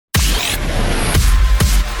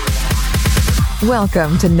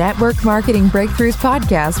Welcome to Network Marketing Breakthroughs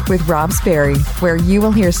Podcast with Rob Sperry, where you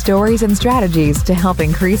will hear stories and strategies to help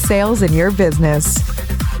increase sales in your business.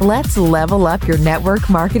 Let's level up your network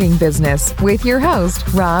marketing business with your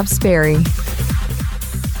host, Rob Sperry.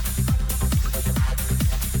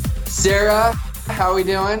 Sarah, how we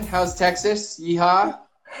doing? How's Texas? Yeehaw.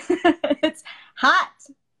 It's hot.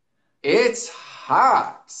 It's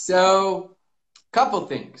hot. So, couple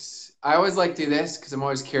things. I always like to do this because I'm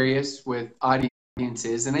always curious with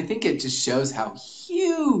audiences, and I think it just shows how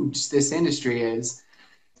huge this industry is.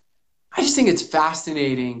 I just think it's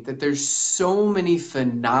fascinating that there's so many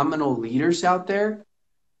phenomenal leaders out there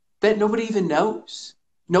that nobody even knows.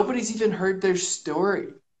 Nobody's even heard their story.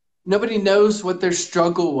 Nobody knows what their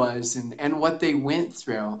struggle was and what they went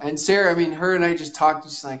through. And Sarah, I mean, her and I just talked,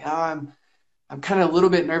 and she's like, I'm kind of a little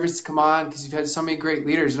bit nervous to come on because you've had so many great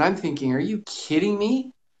leaders. And I'm thinking, are you kidding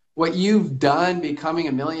me? What you've done, becoming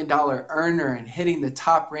 $1 million earner and hitting the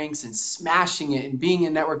top ranks and smashing it and being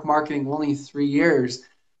in network marketing only 3 years.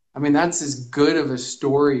 I mean, that's as good of a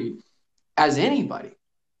story as anybody.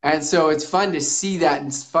 And so it's fun to see that, and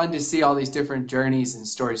it's fun to see all these different journeys and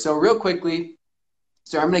stories. So real quickly,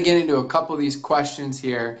 so I'm going to get into a couple of these questions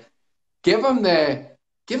here. Give them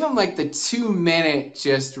like the 2-minute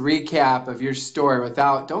just recap of your story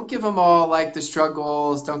don't give them all like the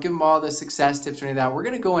struggles, don't give them all the success tips or any of that. We're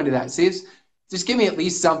going to go into that. See, just give me at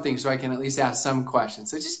least something so I can at least ask some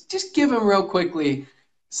questions. So just give them real quickly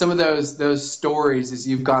some of those stories as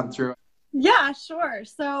you've gone through. Yeah, sure.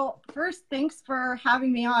 So first, thanks for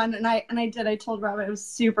having me on. And I told Rob I was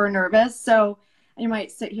super nervous. So I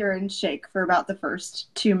might sit here and shake for about the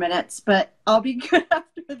first 2 minutes, but I'll be good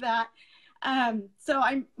after that.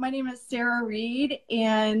 My name is Sarah Reed,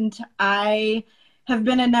 and I have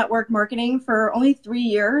been in network marketing for only 3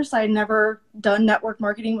 years. I'd never done network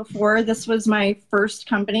marketing before. This was my first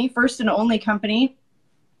and only company.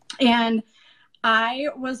 And I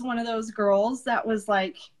was one of those girls that was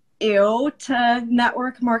like, ew, to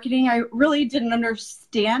network marketing. I really didn't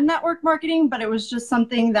understand network marketing, but it was just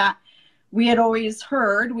something that we had always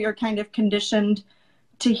heard. We were kind of conditioned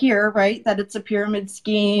to hear, right, that it's a pyramid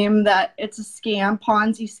scheme, that it's a scam,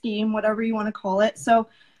 Ponzi scheme, whatever you want to call it. So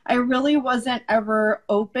I really wasn't ever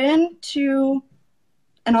open to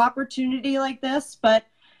an opportunity like this, but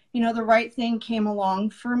the right thing came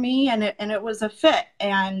along for me, and it was a fit,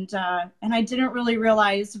 and I didn't really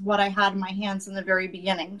realize what I had in my hands in the very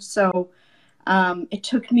beginning. So it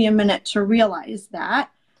took me a minute to realize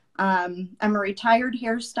that. I'm a retired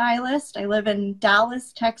hairstylist. I live in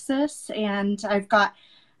Dallas, Texas, and I've got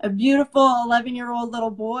a beautiful 11-year-old little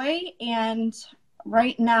boy, and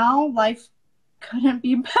right now life couldn't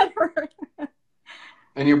be better.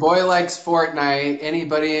 And your boy likes Fortnite.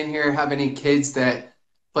 Anybody in here have any kids that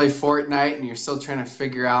play Fortnite and you're still trying to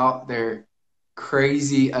figure out their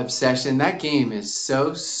crazy obsession? That game is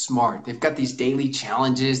so smart. They've got these daily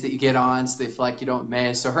challenges that you get on so they feel like you don't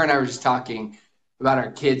miss. So her and I were just talking about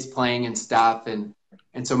our kids playing and stuff, and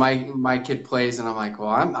so my kid plays, and I'm like, well,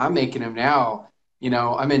 I'm making him now.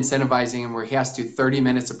 I'm incentivizing him where he has to do 30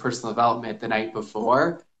 minutes of personal development the night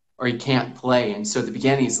before, or he can't play. And so at the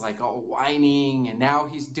beginning, he's like all whining, and now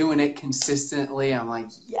he's doing it consistently. I'm like,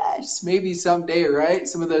 yes, maybe someday, right?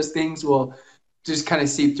 Some of those things will just kind of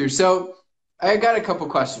seep through. So I got a couple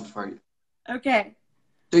questions for you. Okay.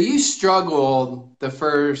 So you struggled the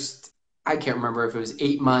first, I can't remember if it was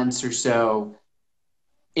 8 months or so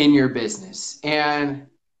in your business. And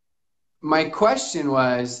my question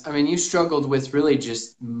was, you struggled with really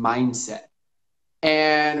just mindset.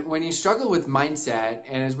 And when you struggle with mindset,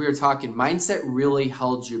 and as we were talking, mindset really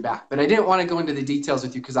held you back. But I didn't want to go into the details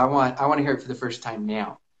with you because I want to hear it for the first time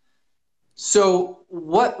now. So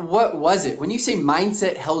what was it? When you say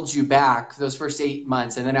mindset held you back those first 8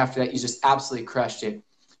 months, and then after that you just absolutely crushed it,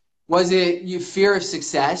 was it you fear of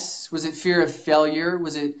success? Was it fear of failure?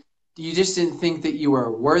 Was it you just didn't think that you were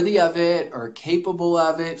worthy of it or capable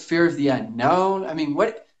of it? Fear of the unknown?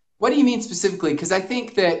 What do you mean specifically? Because I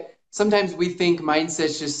think that sometimes we think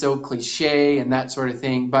mindset's just so cliche and that sort of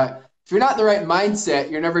thing. But if you're not in the right mindset,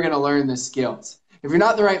 you're never going to learn the skills. If you're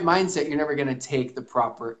not in the right mindset, you're never going to take the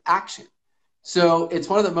proper action. So it's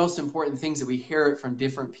one of the most important things that we hear it from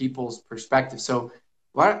different people's perspectives. So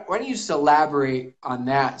why don't you just elaborate on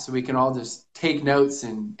that so we can all just take notes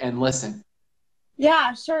and listen?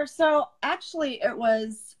 Yeah, sure. So actually it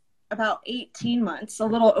was about 18 months, a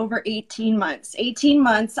little over 18 months. 18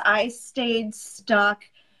 months I stayed stuck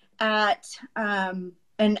at an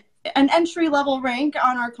entry-level rank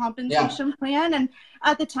on our compensation plan. And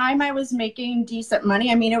at the time I was making decent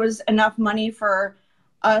money. It was enough money for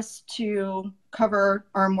us to cover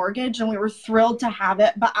our mortgage, and we were thrilled to have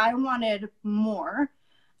it, but I wanted more.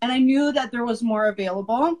 And I knew that there was more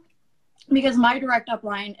available because my direct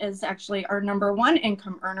upline is actually our number one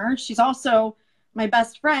income earner. She's also my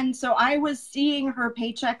best friend. So I was seeing her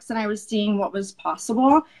paychecks and I was seeing what was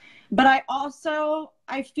possible. But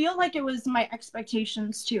I feel like it was my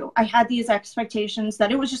expectations too. I had these expectations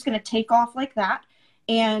that it was just going to take off like that.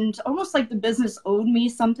 And almost like the business owed me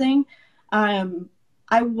something.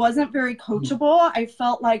 I wasn't very coachable. I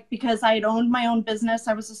felt like because I had owned my own business,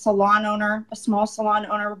 I was a salon owner, a small salon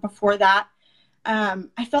owner before that.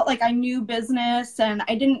 I felt like I knew business and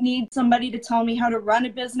I didn't need somebody to tell me how to run a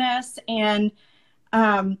business. And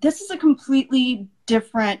this is a completely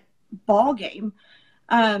different ball game.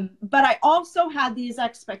 But I also had these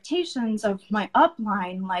expectations of my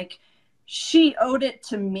upline, like she owed it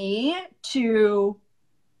to me to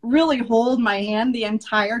really hold my hand the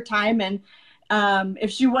entire time. And if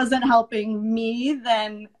she wasn't helping me,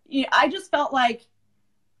 then I just felt like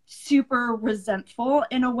super resentful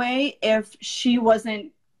in a way if she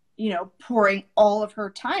wasn't, pouring all of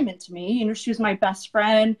her time into me. She was my best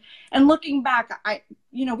friend. And looking back,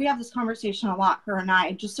 we have this conversation a lot, her and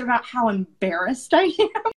I, just about how embarrassed I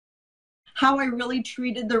am, how I really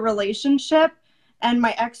treated the relationship and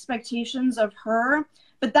my expectations of her.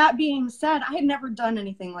 But that being said, I had never done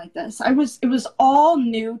anything like this. It was all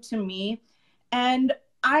new to me. And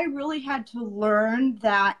I really had to learn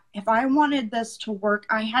that if I wanted this to work,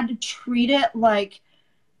 I had to treat it like,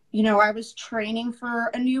 I was training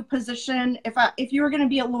for a new position. If you were going to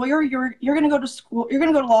be a lawyer, you're going to go to school, you're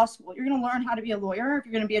going to go to law school, you're going to learn how to be a lawyer. If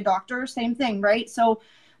you're going to be a doctor, same thing, right? So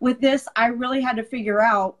with this, I really had to figure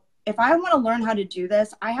out, if I want to learn how to do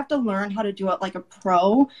this, I have to learn how to do it like a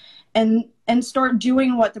pro and start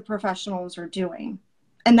doing what the professionals are doing.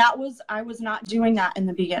 And I was not doing that in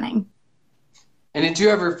the beginning. And did you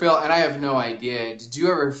ever feel, and I have no idea, did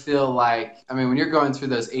you ever feel like, when you're going through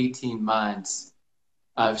those 18 months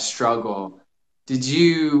of struggle,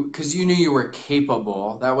 because you knew you were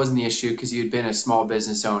capable, that wasn't the issue because you'd been a small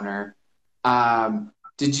business owner.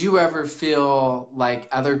 Did you ever feel like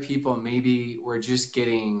other people maybe were just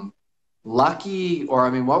getting lucky?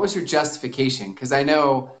 Or, what was your justification? Because I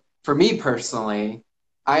know for me personally,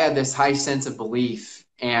 I had this high sense of belief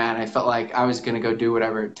and I felt like I was going to go do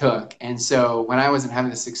whatever it took. And so when I wasn't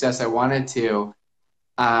having the success I wanted to,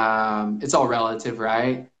 it's all relative,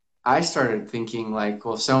 right? I started thinking like,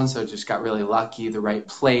 well, so-and-so just got really lucky, the right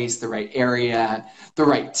place, the right area, the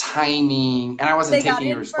right timing. And I wasn't taking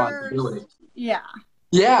any responsibility. Yeah.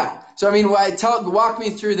 Yeah. So, walk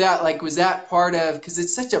me through that. Like, was that part of, because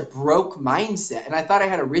it's such a broke mindset. And I thought I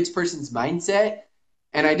had a rich person's mindset.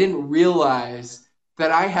 And I didn't realize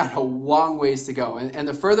that I had a long ways to go. And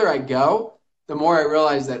the further I go, the more I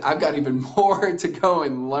realize that I've got even more to go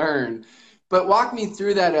and learn. But walk me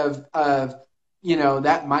through that of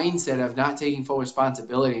that mindset of not taking full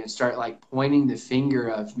responsibility and start like pointing the finger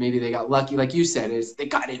of maybe they got lucky. Like you said, is they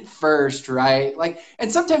got in first, right? Like,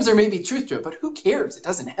 and sometimes there may be truth to it, but who cares? It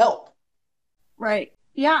doesn't help. Right.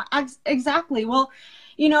 Yeah, exactly. Well,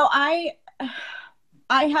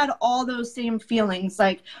 I had all those same feelings,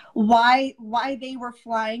 like why they were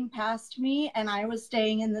flying past me and I was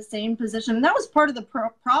staying in the same position. And that was part of the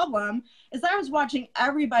problem, is that I was watching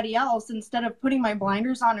everybody else instead of putting my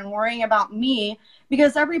blinders on and worrying about me,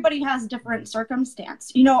 because everybody has different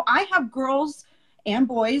circumstance. I have girls and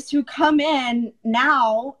boys who come in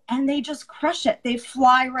now and they just crush it. They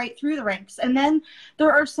fly right through the ranks. And then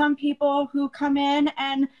there are some people who come in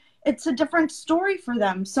and it's a different story for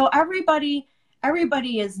them. So everybody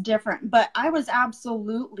is different, but I was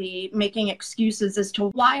absolutely making excuses as to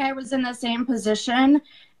why I was in the same position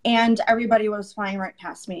and everybody was flying right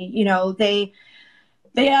past me.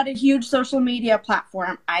 They had a huge social media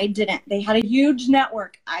platform. I didn't. They had a huge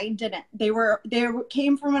network. I didn't. They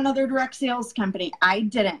came from another direct sales company. I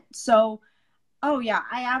didn't. So, oh yeah,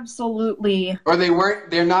 I absolutely. Or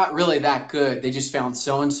they're not really that good. They just found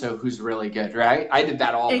so-and-so who's really good, right? I did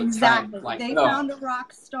that all the time. Exactly. Like, they found a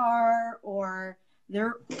rock star, or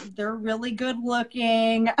they're really good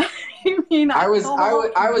looking. I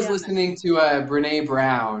was listening to Brene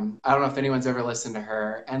Brown. I don't know if anyone's ever listened to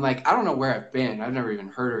her. And like, I don't know where I've been. I've never even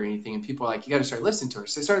heard her or anything. And people are like, you got to start listening to her.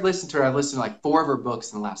 So I started listening to her. I've listened to like 4 of her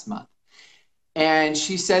books in the last month. And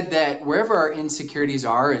she said that wherever our insecurities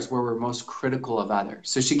are is where we're most critical of others.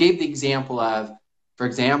 So she gave the example of, for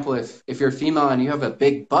example, if you're a female and you have a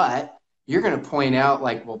big butt, you're going to point out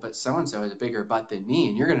like, well, but so-and-so has a bigger butt than me.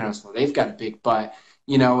 And you're going to notice, well, they've got a big butt,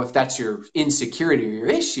 if that's your insecurity or your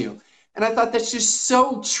issue. And I thought that's just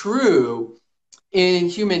so true. in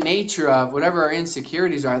human nature of whatever our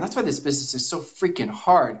insecurities are. And that's why this business is so freaking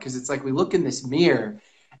hard, because it's like we look in this mirror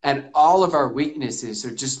and all of our weaknesses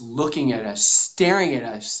are just looking at us, staring at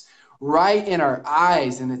us right in our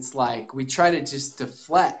eyes. And it's like we try to just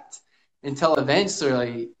deflect until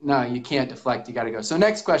eventually, no, you can't deflect. You got to go. So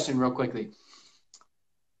next question real quickly.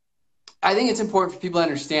 I think it's important for people to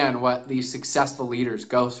understand what these successful leaders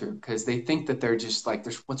go through, because they think that they're just like,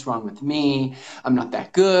 what's wrong with me? I'm not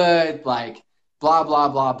that good. Like, blah, blah,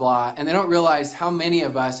 blah, blah. And they don't realize how many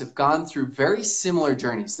of us have gone through very similar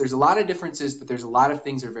journeys. There's a lot of differences, but there's a lot of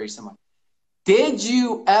things that are very similar. Did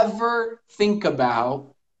you ever think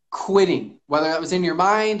about quitting, whether that was in your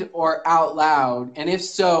mind or out loud? And if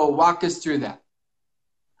so, walk us through that.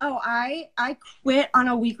 Oh, I quit on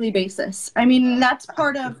a weekly basis. I mean, that's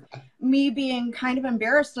part of me being kind of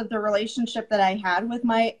embarrassed of the relationship that I had with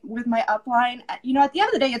my upline. You know, at the end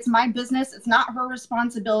of the day, it's my business. It's not her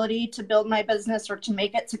responsibility to build my business or to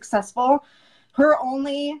make it successful. Her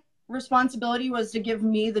only responsibility was to give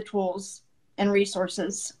me the tools and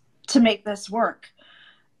resources to make this work.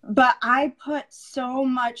 But I put so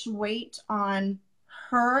much weight on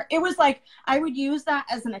her. It was like I would use that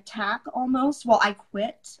as an attack almost. Well, I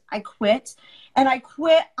quit and I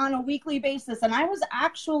quit on a weekly basis. And I was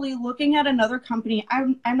actually looking at another company.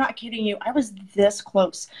 I'm not kidding you. I was this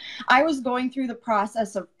close. I was going through the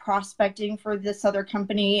process of prospecting for this other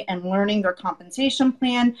company and learning their compensation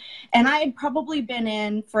plan. And I had probably been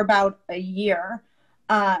in for about a year.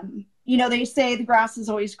 You know, they say the grass is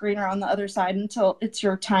always greener on the other side until it's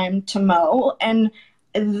your time to mow. And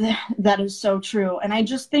that is so true. And I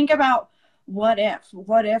just think about what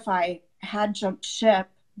if I had jumped ship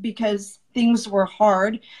because things were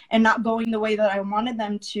hard and not going the way that I wanted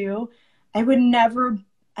them to. I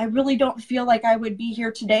really don't feel like I would be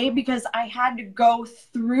here today, because I had to go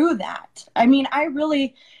through that. I mean, I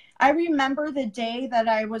remember the day that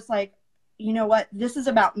I was like, you know what, this is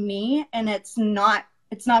about me, and it's not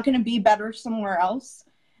going to be better somewhere else.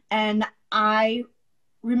 And I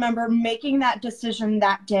remember making that decision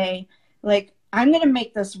that day, like, I'm going to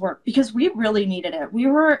make this work, because we really needed it. We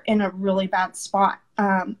were in a really bad spot.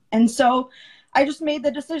 And so I just made the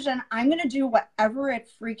decision, I'm going to do whatever it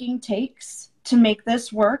freaking takes to make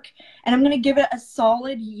this work. And I'm going to give it a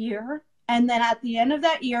solid year. And then at the end of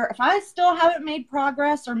that year, if I still haven't made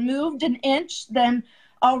progress or moved an inch, then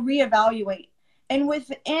I'll reevaluate.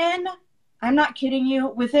 And I'm not kidding you,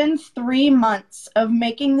 within 3 months of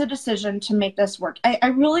making the decision to make this work, I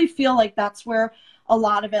really feel like that's where a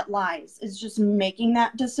lot of it lies, is just making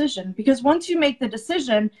that decision. Because once you make the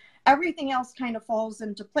decision, everything else kind of falls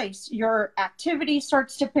into place. Your activity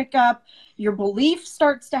starts to pick up, your belief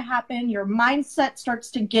starts to happen, your mindset starts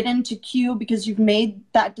to get into queue because you've made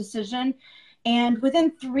that decision. And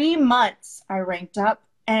within 3 months, I ranked up.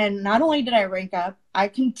 And not only did I rank up, I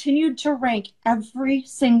continued to rank every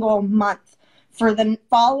single month for the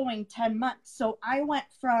following 10 months. So I went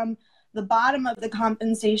from the bottom of the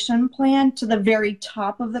compensation plan to the very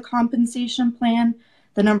top of the compensation plan,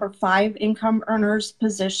 the number 5 income earners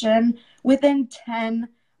position, within 10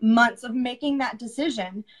 months of making that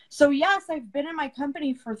decision. So yes, I've been in my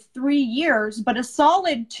company for 3 years, but a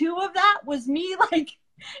solid 2 of that was me like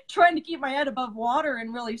trying to keep my head above water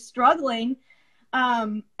and really struggling.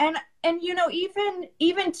 And you know,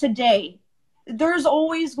 even today, there's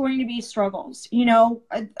always going to be struggles. You know,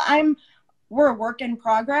 we're a work in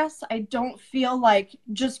progress. I don't feel like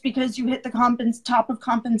just because you hit the top of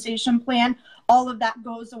compensation plan, all of that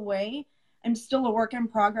goes away. I'm still a work in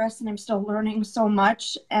progress, and I'm still learning so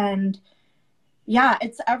much. And yeah,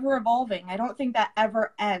 it's ever evolving. I don't think that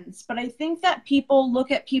ever ends. But I think that people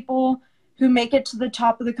look at people who make it to the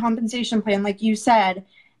top of the compensation plan, like you said,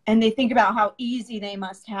 and they think about how easy they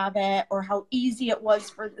must have it, or how easy it was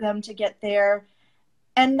for them to get there.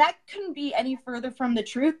 And that couldn't be any further from the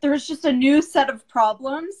truth. There's just a new set of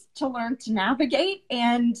problems to learn to navigate.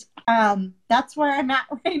 And that's where I'm at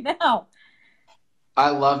right now. I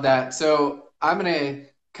love that. So I'm going to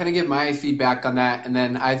kind of give my feedback on that. And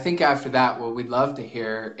then I think after that, what we'd love to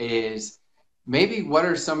hear is maybe what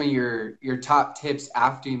are some of your top tips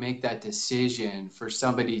after you make that decision for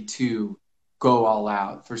somebody to go all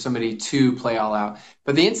out, for somebody to play all out.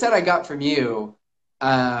 But the insight I got from you,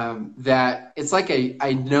 that it's like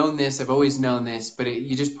I've known this, I've always known this, but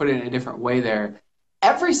you just put it in a different way there.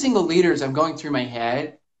 Every single leaders I'm going through my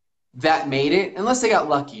head that made it, unless they got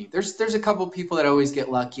lucky. There's a couple of people that always get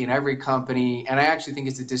lucky in every company, and I actually think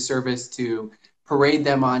it's a disservice to parade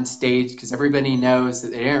them on stage, because everybody knows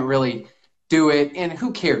that they didn't really do it, and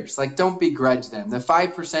who cares? Like, don't begrudge them. The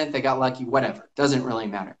 5% that got lucky, whatever, doesn't really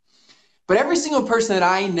matter. But every single person that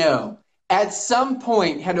I know at some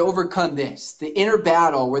point had to overcome this, the inner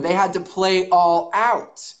battle where they had to play all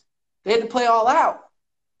out. They had to play all out.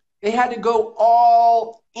 They had to go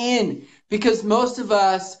all in, because most of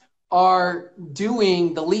us are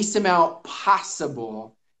doing the least amount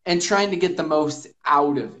possible and trying to get the most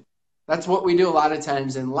out of it. That's what we do a lot of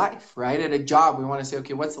times in life, right? At a job, we want to say,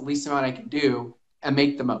 okay, what's the least amount I can do and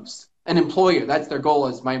make the most? An employer, that's their goal,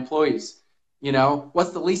 is my employees. You know,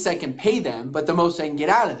 what's the least I can pay them, but the most I can get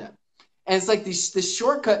out of them? And it's like this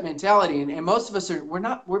shortcut mentality, and most of us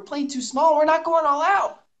we're playing too small. We're not going all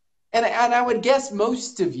out. And I would guess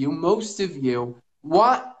most of you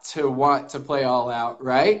want to play all out,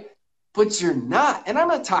 right? But you're not. And I'm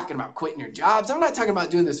not talking about quitting your jobs. I'm not talking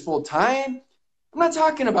about doing this full time. I'm not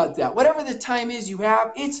talking about that. Whatever the time is you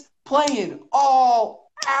have, it's playing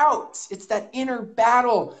all out. It's that inner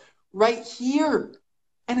battle right here.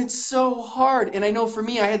 And it's so hard. And I know for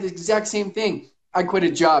me, I had the exact same thing. I quit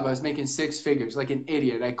a job. I was making 6 figures like an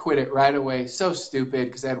idiot. I quit it right away. So stupid,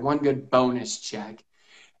 because I had one good bonus check.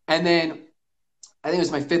 And then I think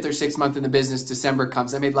it was my 5th or 6th month in the business. December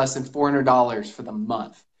comes. I made less than $400 for the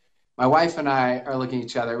month. My wife and I are looking at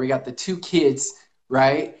each other. We got the 2 kids,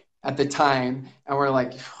 right, at the time. And we're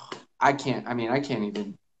like, I can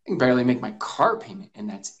barely make my car payment. And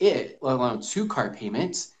that's it, let alone 2 car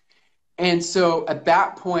payments. And so at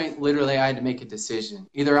that point, literally, I had to make a decision.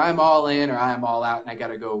 Either I'm all in or I'm all out, and I got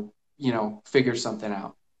to go, figure something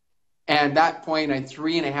out. And at that point, I had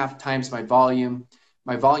 3.5 times my volume.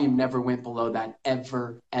 My volume never went below that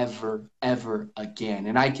ever, ever, ever again.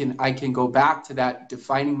 And I can go back to that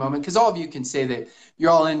defining moment, because all of you can say that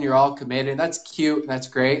you're all in, you're all committed. That's cute, and that's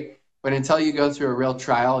great. But until you go through a real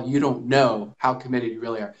trial, you don't know how committed you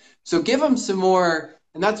really are. So give them some more,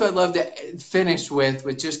 and that's what I'd love to finish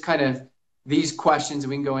with just kind of these questions, and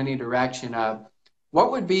we can go any direction of what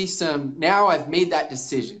would be now I've made that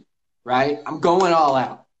decision, right? I'm going all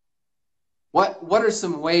out. What are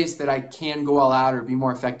some ways that I can go all out or be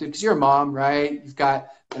more effective? Because you're a mom, right? You've got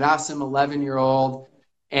an awesome 11-year-old.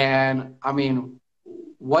 And I mean,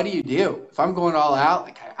 what do you do? If I'm going all out,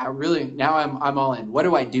 like now I'm all in. What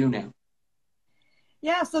do I do now?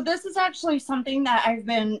 Yeah, so this is actually something that I've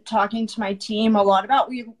been talking to my team a lot about.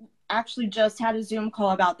 We actually just had a Zoom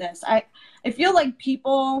call about this. I feel like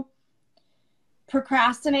people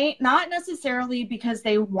procrastinate, not necessarily because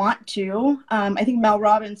they want to. I think Mel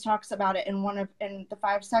Robbins talks about it in the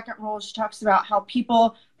 5-second rule. She talks about how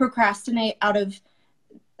people procrastinate out of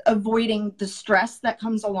avoiding the stress that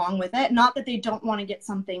comes along with it. Not that they don't want to get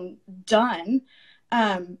something done.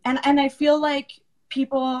 And I feel like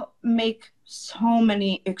people make so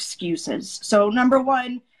many excuses. So number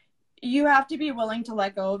one, you have to be willing to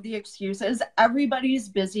let go of the excuses. Everybody's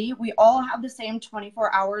busy. We all have the same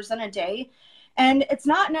 24 hours in a day. And it's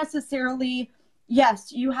not necessarily,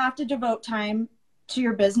 yes, you have to devote time to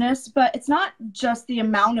your business, but it's not just the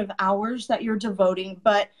amount of hours that you're devoting,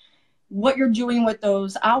 but what you're doing with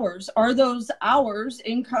those hours. Are those hours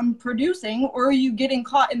income producing, or are you getting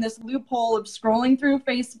caught in this loophole of scrolling through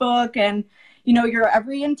Facebook and, your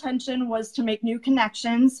every intention was to make new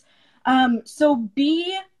connections? So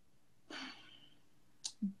be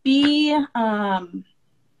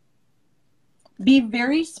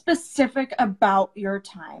very specific about your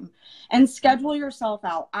time and schedule yourself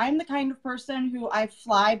out. I'm the kind of person who I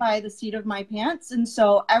fly by the seat of my pants. And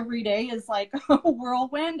so every day is like a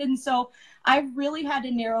whirlwind. And so I've really had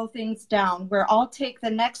to narrow things down where I'll take the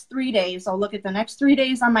next 3 days. I'll look at the next 3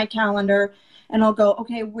 days on my calendar and I'll go,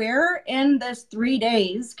 okay, where in this 3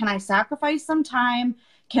 days can I sacrifice some time?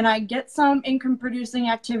 Can I get some income producing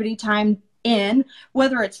activity time in,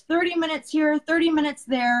 whether it's 30 minutes here, 30 minutes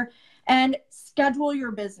there, and schedule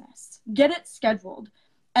your business, get it scheduled.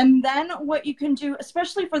 And then what you can do,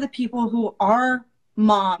 especially for the people who are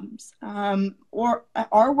moms or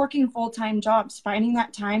are working full-time jobs, finding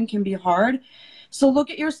that time can be hard. So look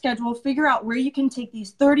at your schedule, figure out where you can take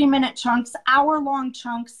these 30-minute chunks, hour-long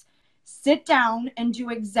chunks, sit down and do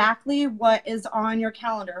exactly what is on your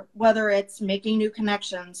calendar, whether it's making new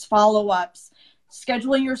connections, follow-ups,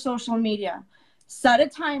 scheduling your social media. Set a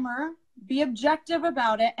timer, be objective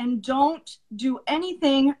about it, and don't do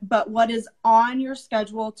anything but what is on your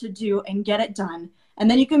schedule to do and get it done.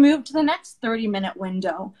 And then you can move to the next 30-minute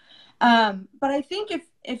window. But I think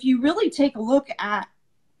if you really take a look at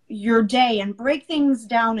your day and break things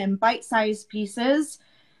down in bite-sized pieces,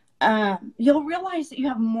 you'll realize that you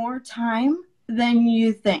have more time than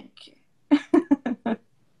you think.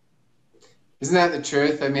 Isn't that the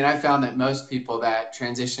truth? I mean, I found that most people that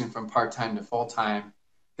transition from part-time to full-time,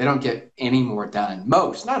 they don't get any more done.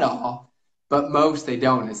 Most, not all, but most they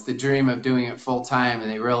don't. It's the dream of doing it full-time,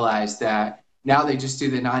 and they realize that Now they just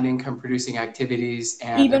do the non-income producing activities,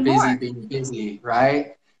 and Even they're busy more. being busy,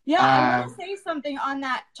 right? Yeah, I want to say something on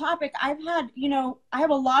that topic. I've had, I have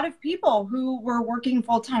a lot of people who were working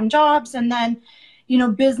full-time jobs, and then,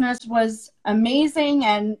 business was amazing,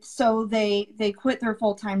 and so they quit their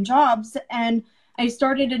full-time jobs, and I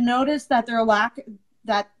started to notice that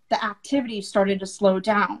that the activity started to slow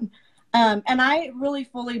down. And I really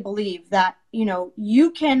fully believe that,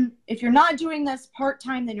 you can, if you're not doing this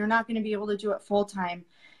part-time, then you're not going to be able to do it full-time.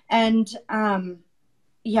 And,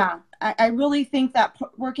 yeah, I really think that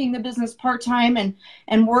working the business part-time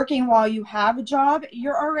and working while you have a job,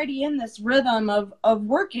 you're already in this rhythm of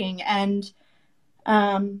working. And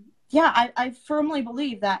yeah, I firmly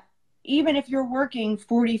believe that even if you're working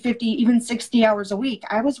 40, 50, even 60 hours a week,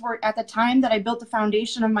 at the time that I built the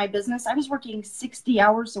foundation of my business, I was working 60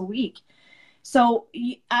 hours a week. So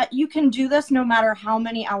you can do this no matter how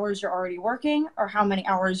many hours you're already working or how many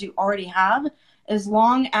hours you already have, as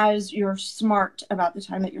long as you're smart about the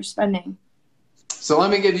time that you're spending. So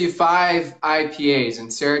let me give you 5 IPAs,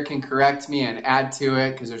 and Sarah can correct me and add to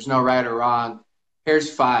it because there's no right or wrong.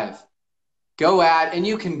 Here's 5. Go add, and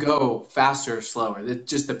you can go faster or slower. That's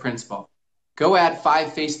just the principle. Go add 5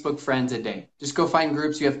 Facebook friends a day. Just go find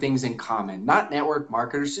groups you have things in common. Not network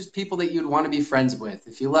marketers, just people that you'd want to be friends with.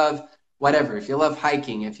 If you love whatever, if you love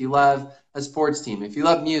hiking, if you love a sports team, if you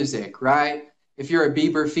love music, right? If you're a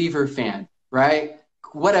Bieber Fever fan, right?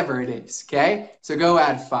 Whatever it is, okay? So go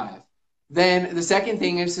add 5. Then the second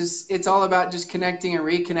thing is it's all about just connecting and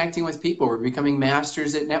reconnecting with people. We're becoming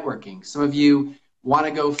masters at networking. Some of you want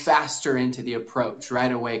to go faster into the approach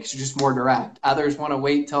right away because you're just more direct. Others want to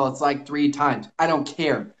wait till it's like 3 times. I don't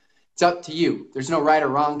care. It's up to you. There's no right or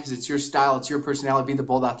wrong because it's your style. It's your personality. Be the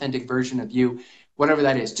bold, authentic version of you, whatever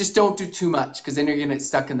that is. Just don't do too much because then you're going to get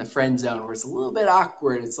stuck in the friend zone where it's a little bit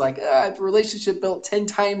awkward. It's like, I have a relationship built 10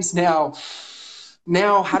 times now.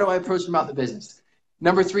 Now, how do I approach them about the business?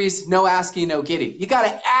 Number 3 is no asking, no getting. You got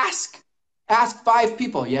to ask. Ask 5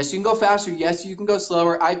 people. Yes, you can go faster. Yes, you can go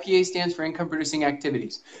slower. IPA stands for income producing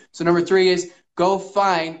activities. So number 3 is go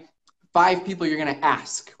find 5 people you're going to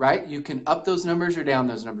ask, right? You can up those numbers or down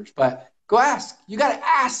those numbers, but go ask. You got to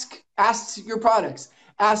ask. Ask your products.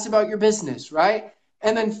 Ask about your business, right?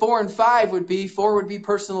 And then 4 and 5 would be, 4 would be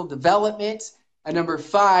personal development. And number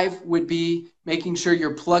 5 would be making sure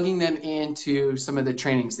you're plugging them into some of the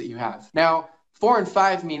trainings that you have. Now, 4 and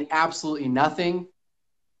 5 mean absolutely nothing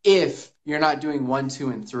if you're not doing 1, 2,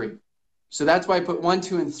 and 3. So that's why I put 1,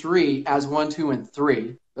 2, and 3 as 1, 2, and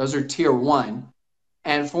 3. Those are tier 1.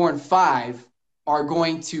 And 4 and 5 are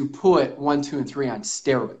going to put 1, 2, and 3 on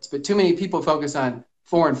steroids. But too many people focus on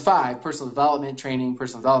 4 and 5, personal development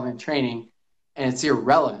training, and it's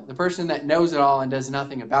irrelevant. The person that knows it all and does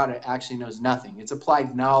nothing about it actually knows nothing. It's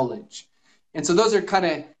applied knowledge. And so those are kind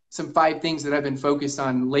of some 5 things that I've been focused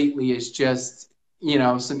on lately is just,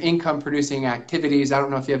 some income producing activities. I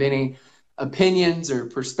don't know if you have any opinions or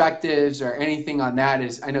perspectives or anything on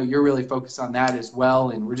that. I know you're really focused on that as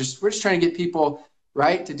well. And we're just trying to get people,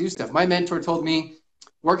 right, to do stuff. My mentor told me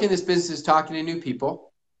working this business is talking to new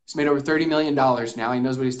people. He's made over $30 million now. He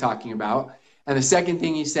knows what he's talking about. And the second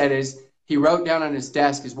thing he said is he wrote down on his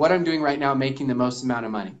desk is what I'm doing right now, making the most amount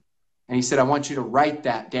of money. And he said, I want you to write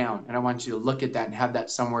that down and I want you to look at that and have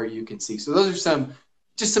that somewhere you can see. So those are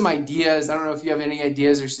just some ideas. I don't know if you have any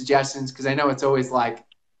ideas or suggestions because I know it's always like,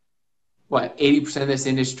 80% of this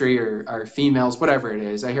industry are females, whatever it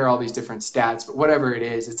is. I hear all these different stats, but whatever it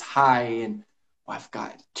is, it's high. And I've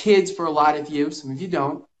got kids for a lot of you. Some of you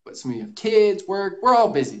don't, but some of you have kids, work. We're all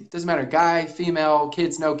busy. It doesn't matter, guy, female,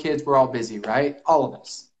 kids, no kids. We're all busy, right? All of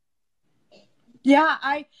us. Yeah,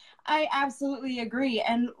 I absolutely agree.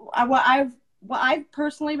 And what I've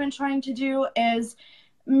personally been trying to do is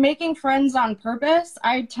making friends on purpose.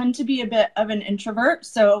 I tend to be a bit of an introvert,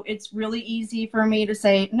 so it's really easy for me to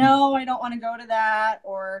say, no, I don't want to go to that,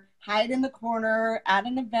 or hide in the corner at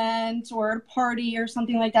an event or a party or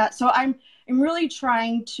something like that. So I'm really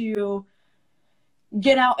trying to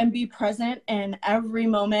get out and be present in every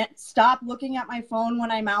moment, stop looking at my phone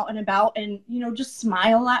when I'm out and about, and, just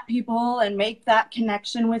smile at people and make that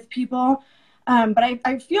connection with people. But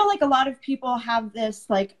I feel like a lot of people have this,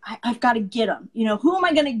 like, I've got to get them, who am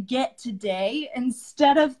I going to get today?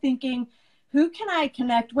 Instead of thinking, who can I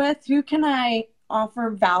connect with? Who can I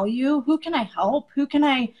offer value? Who can I help? Who can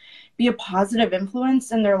I be a positive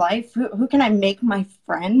influence in their life? Who can I make my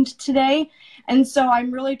friend today? And so I'm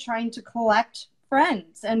really trying to collect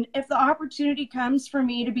friends. And if the opportunity comes for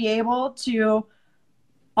me to be able to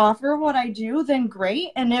offer what I do, then great.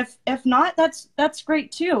 And if not, that's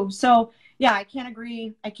great too. So yeah, I can't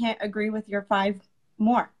agree with your 5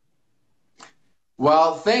 more.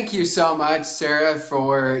 Well, thank you so much, Sarah,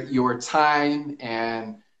 for your time.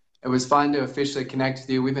 And it was fun to officially connect with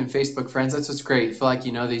you. We've been Facebook friends. That's what's great. I feel like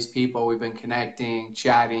you know these people. We've been connecting,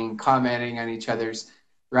 chatting, commenting on each other's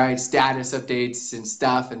status updates and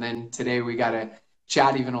stuff. And then today we got to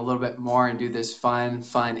chat even a little bit more and do this fun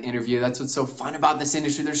interview. That's what's so fun about this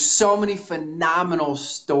industry. There's so many phenomenal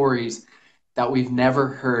stories that we've never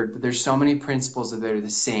heard, but there's so many principles that are the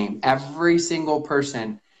same. Every single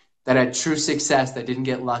person that had true success that didn't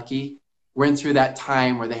get lucky went through that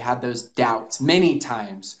time where they had those doubts many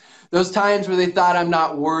times. Those times where they thought I'm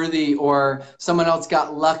not worthy, or someone else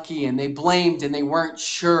got lucky and they blamed and they weren't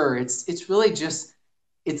sure. It's really just,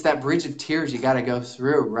 it's that bridge of tears you got to go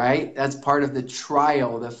through, right? That's part of the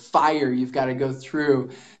trial, the fire you've got to go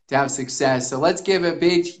through to have success. So let's give a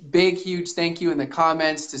big, huge thank you in the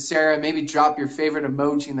comments to Sarah. Maybe drop your favorite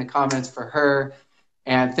emoji in the comments for her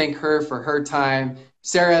and thank her for her time.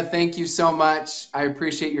 Sarah, thank you so much. I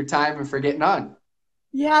appreciate your time and for getting on.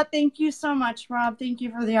 Yeah, thank you so much, Rob. Thank you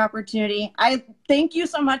for the opportunity. I thank you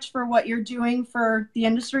so much for what you're doing for the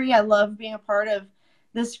industry. I love being a part of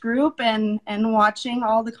this group and watching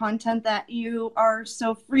all the content that you are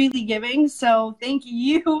so freely giving. So thank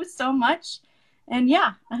you so much. And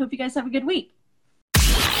yeah, I hope you guys have a good week.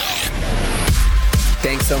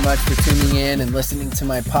 Thanks so much for tuning in and listening to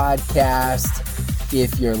my podcast.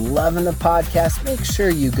 If you're loving the podcast, make sure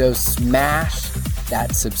you go smash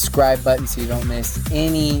that subscribe button so you don't miss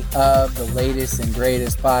any of the latest and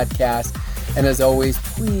greatest podcasts. And as always,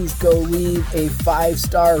 please go leave a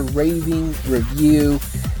 5-star raving review.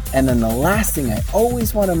 And then the last thing I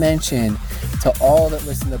always want to mention to all that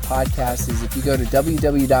listen to podcasts is if you go to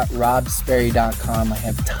www.robsperry.com, I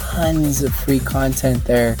have tons of free content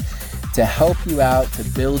there to help you out to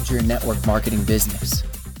build your network marketing business.